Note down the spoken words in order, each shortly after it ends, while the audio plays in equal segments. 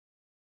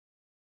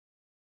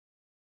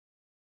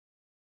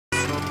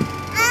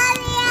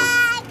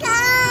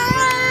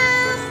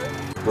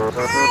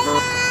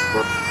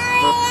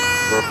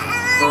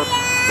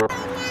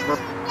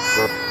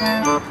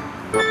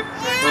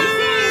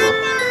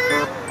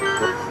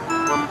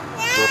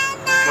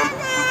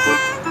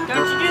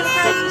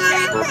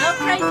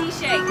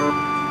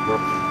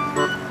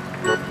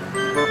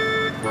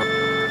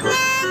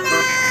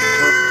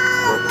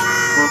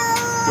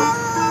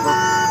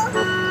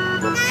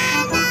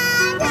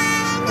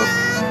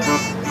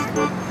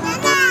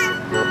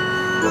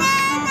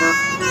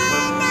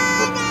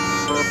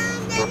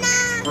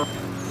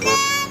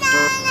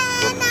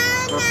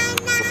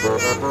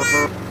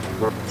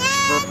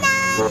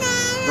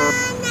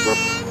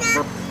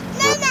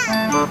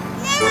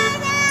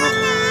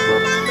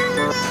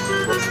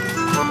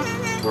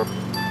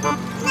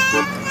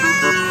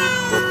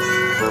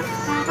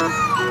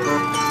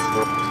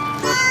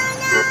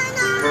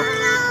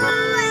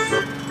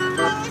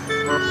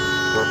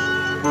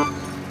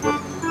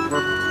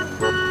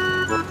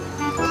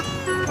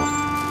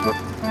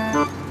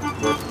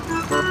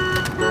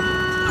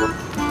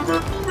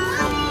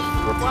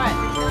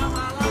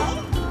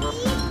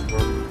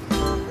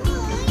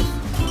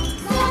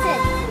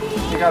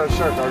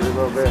church already a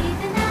little bit.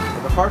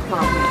 But the first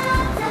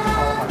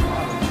time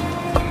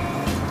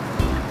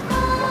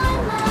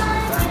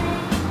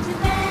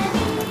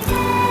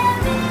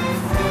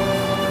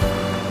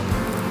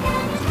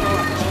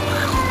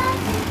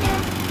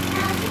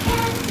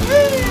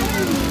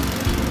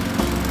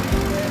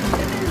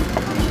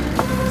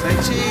say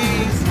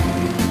cheese.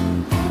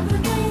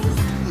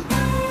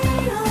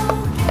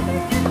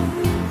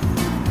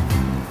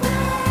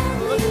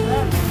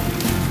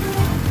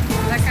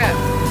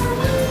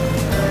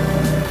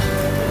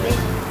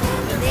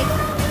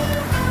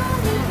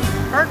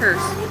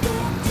 Burgers.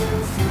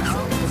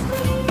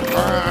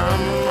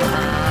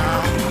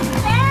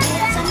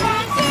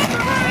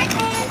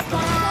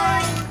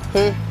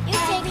 Is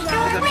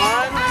it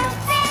fun?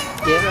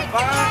 Yeah. Is it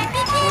fun? You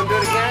want to do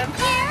it again?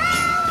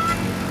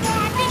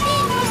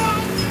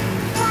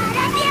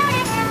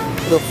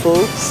 The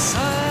food.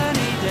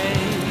 Sunny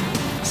day,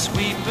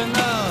 sweeping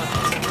the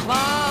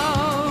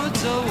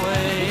clouds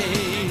away.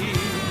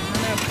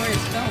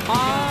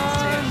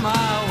 On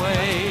my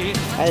way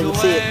I didn't to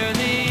see it. where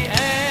the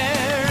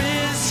air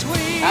is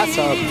sweet. I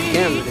saw the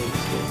camera.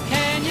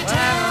 Can you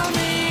tell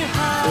me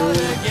how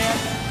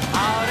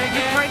to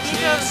get to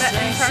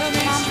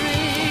Sesame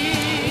Street?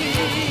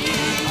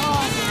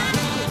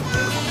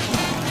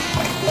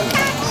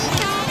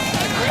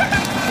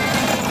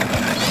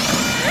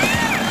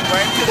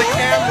 Wave to the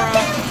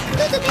camera.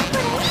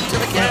 To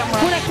the camera.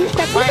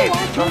 Wave.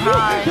 So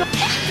hi.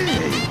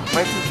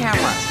 Wave to the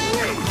camera.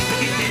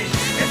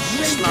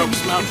 Slow.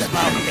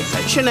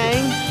 What's your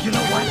name? You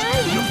know what?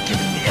 You've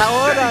given me How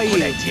old are you?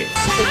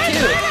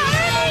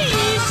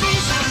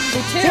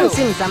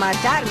 SIM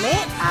समाचार में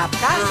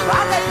आपका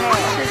स्वागत है।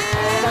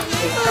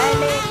 सबसे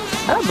पहले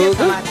मुख्य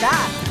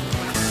समाचार।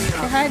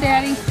 Hi,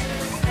 Daddy.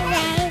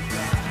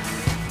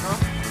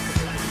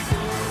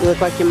 You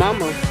look like your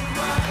mama.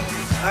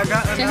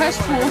 Say hush,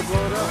 pool.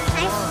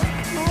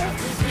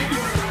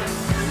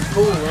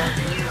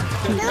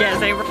 Yeah,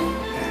 say.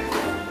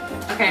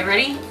 Okay,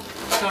 ready?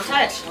 Don't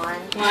touch.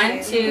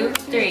 1, 2,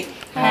 3.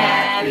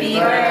 Happy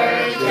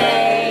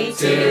birthday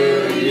to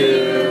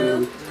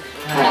you.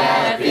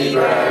 Happy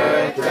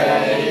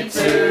birthday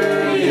to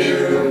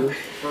you.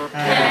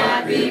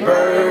 Happy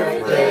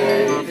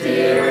birthday,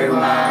 dear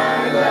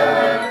Myla.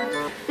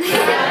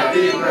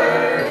 Happy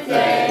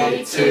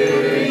birthday to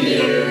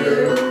you.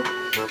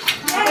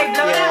 Hey,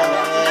 blow it out.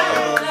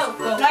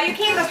 No, you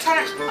can't go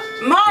turn it.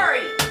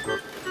 Mari!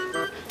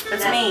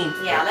 That's mean.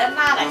 Yeah, let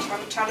Myla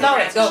try to Low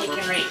grab it, go. so she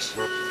can reach.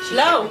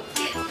 Low.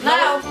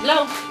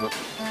 Low.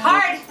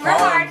 Hard, real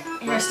hard.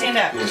 Here, stand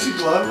up. Is she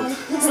glowing?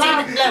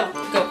 Stand low.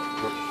 Go.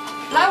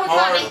 Low with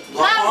Mommy.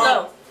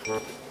 Low.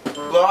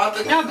 Blow out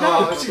the... No, go. Oh,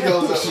 she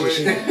goes that way.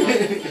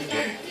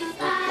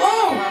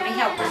 Whoa! Let me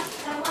help her.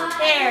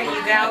 There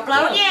you go.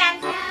 Blow again.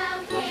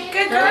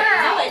 Good girl.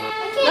 Blow it.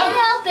 Can't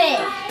help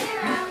it.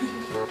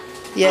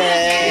 Yeah.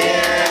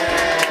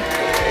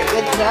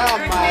 Good job,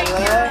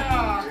 Myla.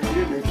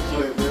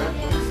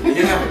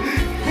 Yeah.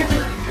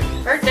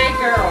 Birthday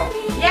girl.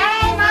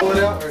 Yay, Mom. Pull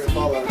it out or it'll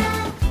fall out?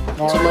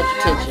 Too much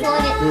attention.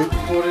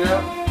 Pull it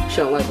out. She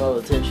don't like all the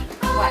attention.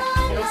 What?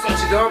 Let me see.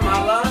 What you doing,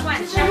 Myla? Come on,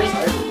 show me.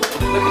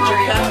 Look at your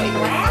cup.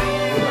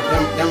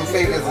 Them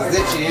fingers is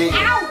itchy, ain't you?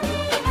 Ow!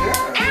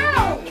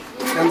 Ow!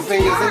 Them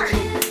fingers itchy.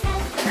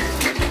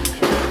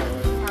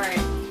 Alright.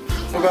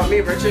 What about me,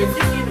 Richie? This is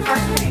the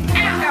first thing.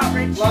 Ow,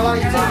 Rich. Lala,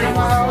 you talking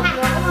about?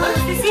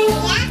 Sissy?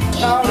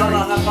 No,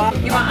 high five.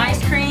 You want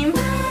ice cream? Oh,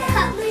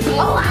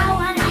 I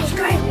want ice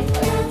cream.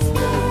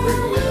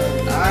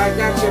 I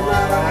got you, Myla. I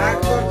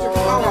got you. Oh,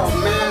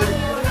 man.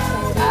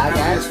 I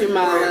got you,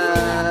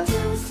 Myla.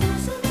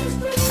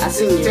 I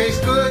seen you.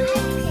 Tastes good?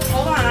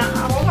 Hold on.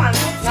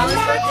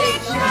 Myla's birthday.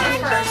 She wants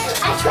it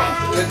first. Ice cream.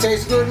 Does it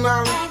taste good,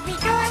 Mama?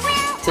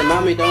 Tell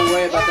Mommy, don't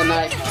worry about the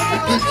knife. I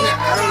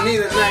don't need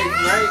a knife,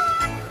 right?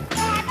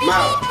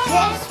 Mama,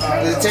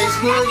 does it taste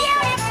good?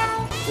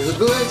 Is it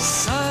good?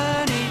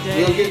 Sunny You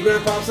gonna day, get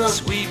Grandpa some?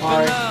 sweeping All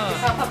right. the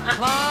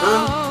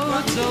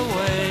clouds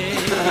away.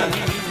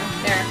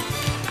 There.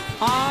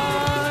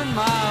 On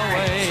my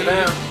way Sit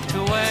down. to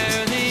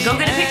where the Go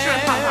get a picture of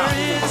Papa.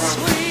 air is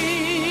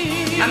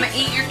sweet. I'm gonna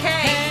eat your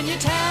cake. Can you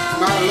tell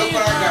Mama, me look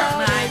what I got.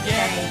 how to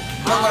get,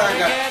 Look what I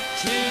got. get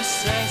to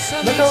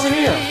Sesame Look over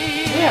here. Street?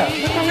 Yeah,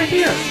 look over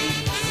here.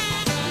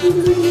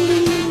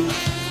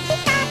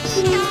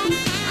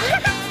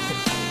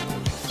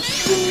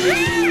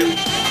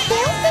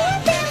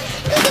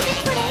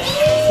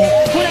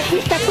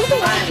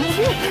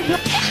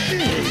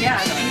 Yeah,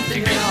 she's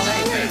doing all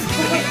that.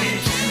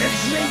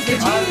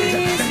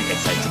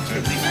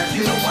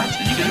 You know what?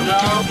 You're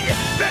gonna be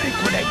very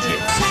good at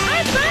it.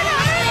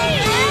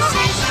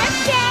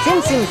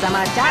 SIM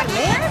समाचार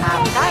में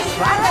आपका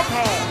स्वागत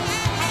है।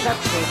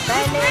 सबसे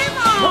पहले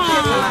मुख्य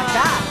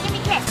समाचार।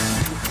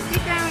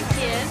 Good girl,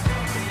 kid.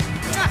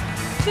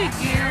 Good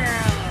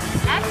girl.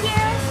 Love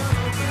you.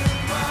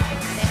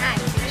 Say hi.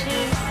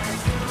 Cheese.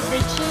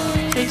 Say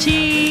cheese. Say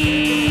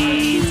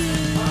cheese.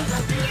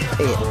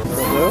 Hey, the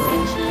girl?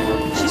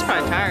 She's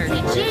probably tired.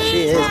 She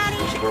is. Daddy.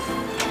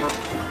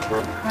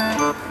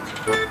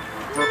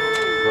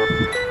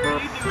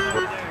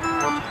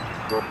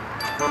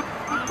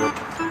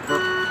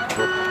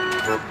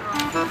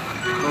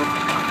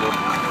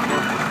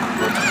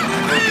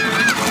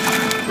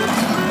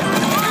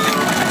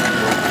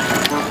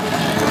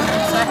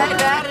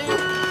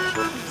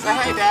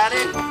 hi, Daddy.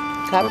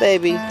 Hi,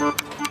 baby. Look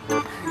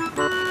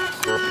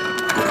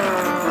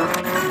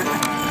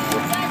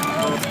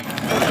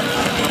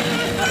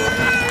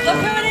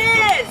who it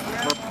is!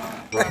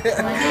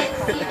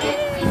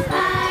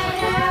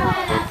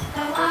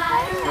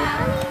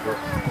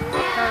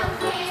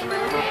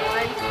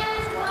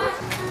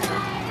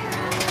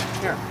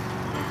 Here.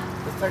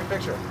 Let's take a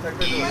picture. Take a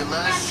picture.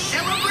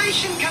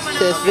 Celebration coming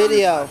Says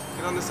video.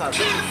 Get on this side.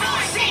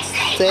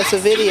 Says a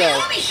video.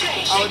 Oh, it's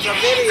a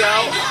video.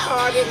 Oh,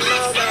 I didn't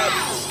know that.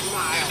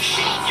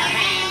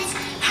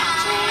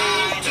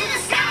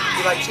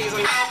 You like cheese on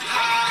your...